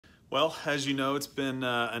Well, as you know, it's been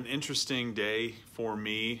an interesting day for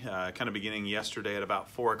me. Kind of beginning yesterday at about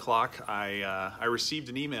 4 o'clock, I received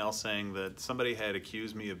an email saying that somebody had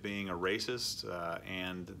accused me of being a racist,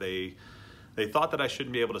 and they thought that I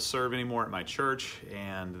shouldn't be able to serve anymore at my church,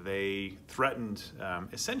 and they threatened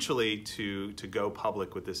essentially to go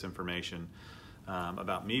public with this information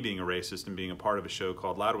about me being a racist and being a part of a show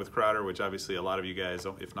called Louder with Crowder, which obviously a lot of you guys,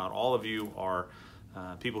 if not all of you, are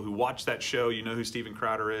people who watch that show. You know who Steven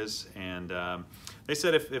Crowder is, and they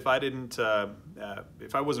said if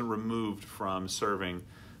I wasn't removed from serving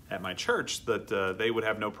at my church, that they would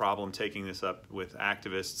have no problem taking this up with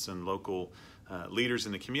activists and local leaders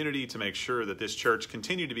in the community to make sure that this church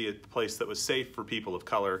continued to be a place that was safe for people of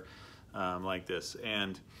color like this.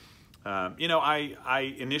 And you know,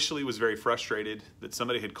 I initially was very frustrated that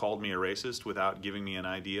somebody had called me a racist without giving me an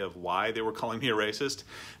idea of why they were calling me a racist.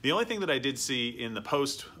 The only thing that I did see in the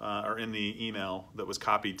post or in the email that was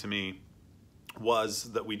copied to me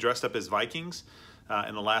was that we dressed up as Vikings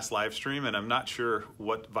in the last live stream, and I'm not sure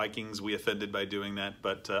what Vikings we offended by doing that,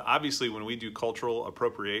 but obviously when we do cultural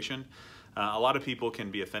appropriation, a lot of people can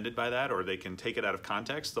be offended by that, or they can take it out of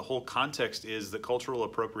context. The whole context is the cultural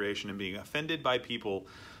appropriation and being offended by people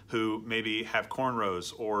who maybe have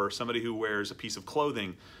cornrows, or somebody who wears a piece of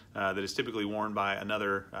clothing that is typically worn by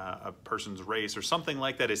another a person's race, or something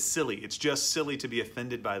like that is silly. It's just silly to be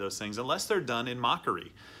offended by those things, unless they're done in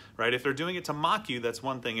mockery, right? If they're doing it to mock you, that's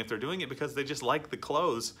one thing. If they're doing it because they just like the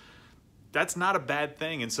clothes, that's not a bad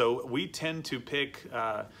thing. And so we tend to pick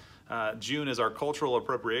June as our cultural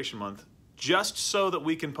appropriation month just so that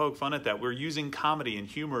we can poke fun at that. We're using comedy and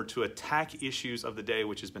humor to attack issues of the day,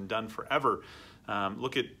 which has been done forever.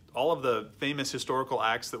 Look at all of the famous historical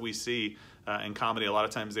acts that we see in comedy. A lot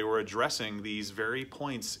of times they were addressing these very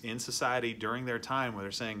points in society during their time where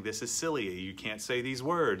they're saying, this is silly, you can't say these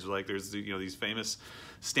words. Like there's these famous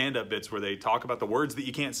stand-up bits where they talk about the words that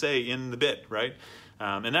you can't say in the bit, right?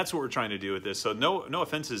 And that's what we're trying to do with this. So no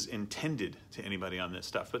offenses intended to anybody on this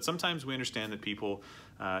stuff, but sometimes we understand that people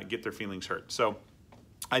get their feelings hurt. So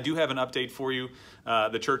I do have an update for you.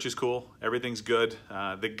 The church is cool. Everything's good.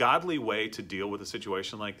 The godly way to deal with a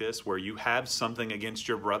situation like this, where you have something against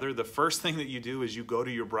your brother, the first thing that you do is you go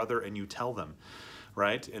to your brother and you tell them,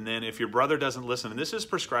 right? And then if your brother doesn't listen, and this is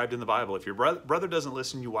prescribed in the Bible, if your brother doesn't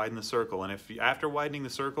listen, you widen the circle. And if after widening the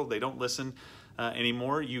circle, they don't listen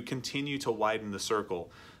anymore, you continue to widen the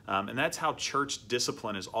circle. And that's how church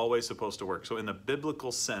discipline is always supposed to work. So in the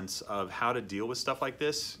biblical sense of how to deal with stuff like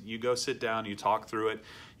this, you go sit down, you talk through it,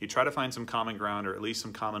 you try to find some common ground, or at least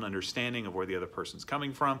some common understanding of where the other person's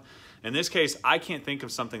coming from. In this case, I can't think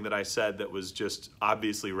of something that I said that was just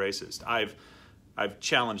obviously racist. I've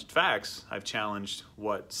challenged facts. I've challenged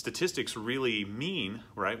what statistics really mean,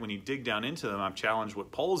 right? When you dig down into them, I've challenged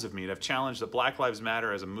what polls have mean. I've challenged that Black Lives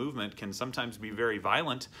Matter as a movement can sometimes be very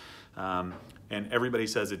violent, and everybody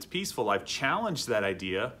says it's peaceful. I've challenged that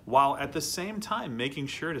idea while at the same time making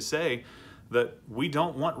sure to say that we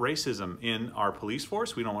don't want racism in our police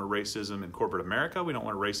force. We don't want racism in corporate America. We don't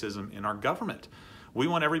want racism in our government. We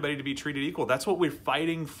want everybody to be treated equal. That's what we're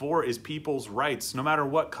fighting for, is people's rights. No matter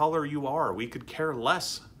what color you are, we could care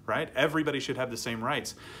less, right? Everybody should have the same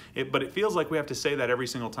rights. But it feels like we have to say that every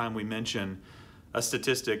single time we mention a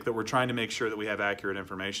statistic that we're trying to make sure that we have accurate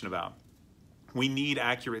information about. We need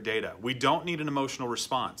accurate data. We don't need an emotional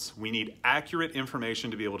response. We need accurate information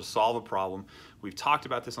to be able to solve a problem. We've talked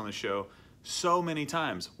about this on the show so many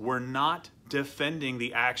times. We're not defending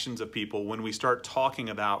the actions of people when we start talking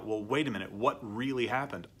about, well, wait a minute, what really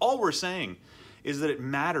happened? All we're saying is that it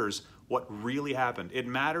matters what really happened. It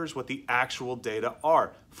matters what the actual data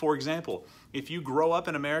are. For example, if you grow up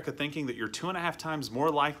in America thinking that you're 2.5 times more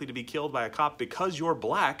likely to be killed by a cop because you're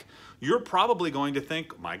black, you're probably going to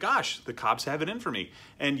think, my gosh, the cops have it in for me.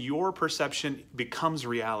 And your perception becomes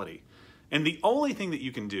reality. And the only thing that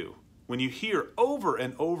you can do when you hear over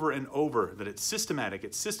and over and over that it's systematic,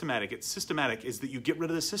 it's systematic, it's systematic, is that you get rid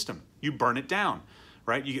of the system. You burn it down,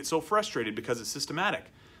 right? You get so frustrated because it's systematic.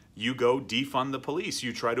 You go defund the police.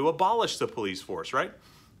 You try to abolish the police force, right?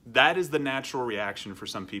 That is the natural reaction for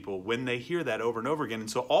some people when they hear that over and over again.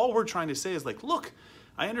 And so all we're trying to say is like, look,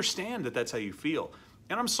 I understand that that's how you feel.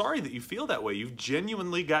 And I'm sorry that you feel that way. You've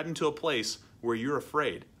genuinely gotten to a place where you're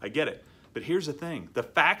afraid. I get it. But here's the thing. The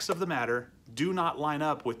facts of the matter do not line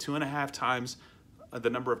up with 2.5 times the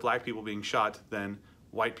number of black people being shot than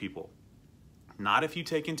white people. Not if you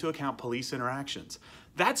take into account police interactions.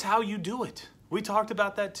 That's how you do it. We talked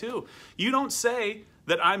about that too. You don't say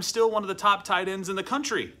that I'm still one of the top tight ends in the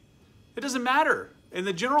country. It doesn't matter. in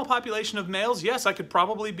the general population of males, yes, I could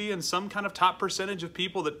probably be in some kind of top percentage of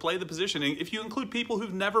people that play the position. And if you include people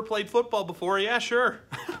who've never played football before, yeah, sure,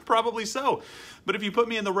 probably so. But if you put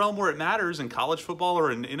me in the realm where it matters in college football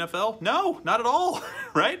or in NFL, no, not at all,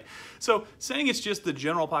 right? So saying it's just the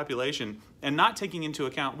general population and not taking into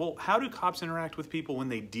account, well, how do cops interact with people when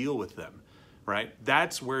they deal with them, right?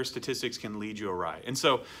 That's where statistics can lead you awry. And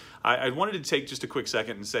so I wanted to take just a quick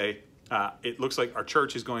second and say, it looks like our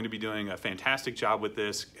church is going to be doing a fantastic job with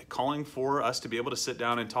this, calling for us to be able to sit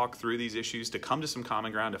down and talk through these issues, to come to some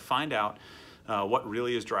common ground, to find out what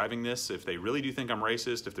really is driving this, if they really do think I'm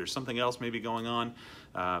racist, if there's something else maybe going on.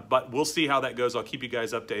 But we'll see how that goes. I'll keep you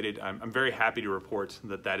guys updated. I'm very happy to report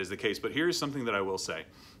that that is the case. But here's something that I will say.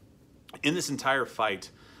 In this entire fight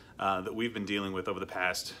that we've been dealing with over the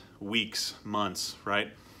past weeks, months,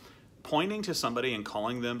 right? Pointing to somebody and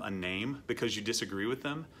calling them a name because you disagree with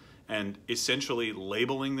them and essentially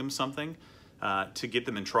labeling them something to get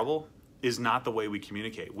them in trouble is not the way we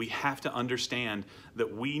communicate. We have to understand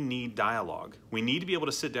that we need dialogue. We need to be able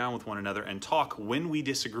to sit down with one another and talk when we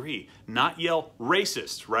disagree, not yell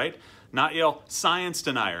racist, right? Not yell science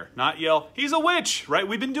denier, not yell he's a witch, right?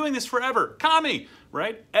 We've been doing this forever, commie,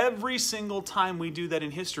 right? Every single time we do that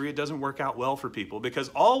in history, it doesn't work out well for people because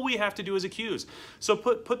all we have to do is accuse. So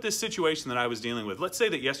put this situation that I was dealing with. Let's say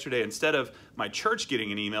that yesterday, instead of my church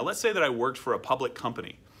getting an email, let's say that I worked for a public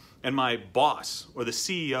company and my boss or the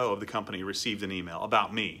CEO of the company received an email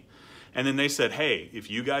about me. And then they said, hey,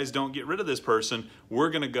 if you guys don't get rid of this person, we're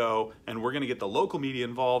going to go and we're going to get the local media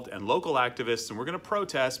involved and local activists and we're going to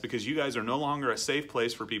protest because you guys are no longer a safe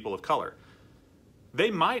place for people of color.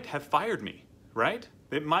 They might have fired me, right?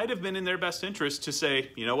 It might have been in their best interest to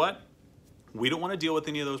say, you know what? We don't want to deal with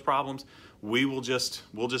any of those problems. We'll just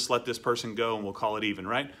let this person go and we'll call it even,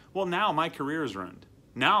 right? Well, now my career is ruined.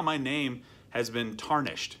 Now my name has been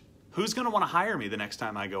tarnished. Who's going to want to hire me the next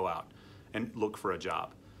time I go out and look for a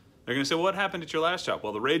job? They're going to say, well, what happened at your last job?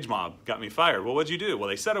 Well, the rage mob got me fired. Well, what'd you do? Well,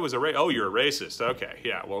 they said I was oh, you're a racist. Okay,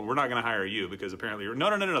 yeah, well, we're not going to hire you because apparently you're,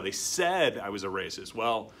 no. They said I was a racist.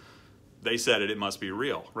 Well, they said it must be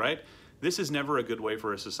real, right? This is never a good way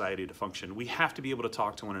for a society to function. We have to be able to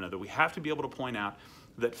talk to one another. We have to be able to point out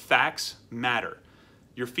that facts matter.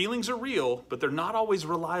 Your feelings are real, but they're not always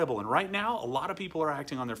reliable. And right now, a lot of people are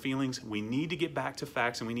acting on their feelings. We need to get back to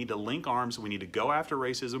facts and we need to link arms. We need to go after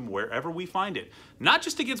racism wherever we find it. Not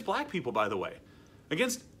just against black people, by the way.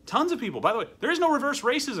 Against tons of people. By the way, there is no reverse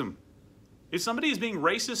racism. If somebody is being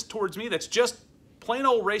racist towards me, that's just plain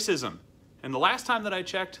old racism. And the last time that I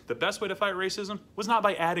checked, the best way to fight racism was not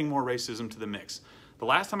by adding more racism to the mix. The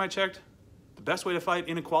last time I checked, the best way to fight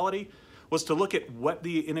inequality was to look at what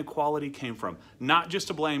the inequality came from, not just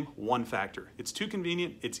to blame one factor. It's too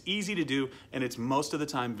convenient, it's easy to do, and it's most of the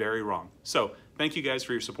time very wrong. So thank you guys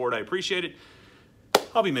for your support. I appreciate it.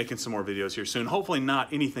 I'll be making some more videos here soon. Hopefully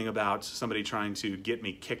not anything about somebody trying to get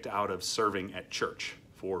me kicked out of serving at church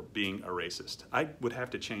for being a racist. I would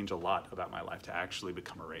have to change a lot about my life to actually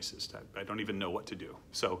become a racist. I don't even know what to do.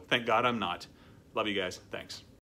 So thank God I'm not. Love you guys. Thanks.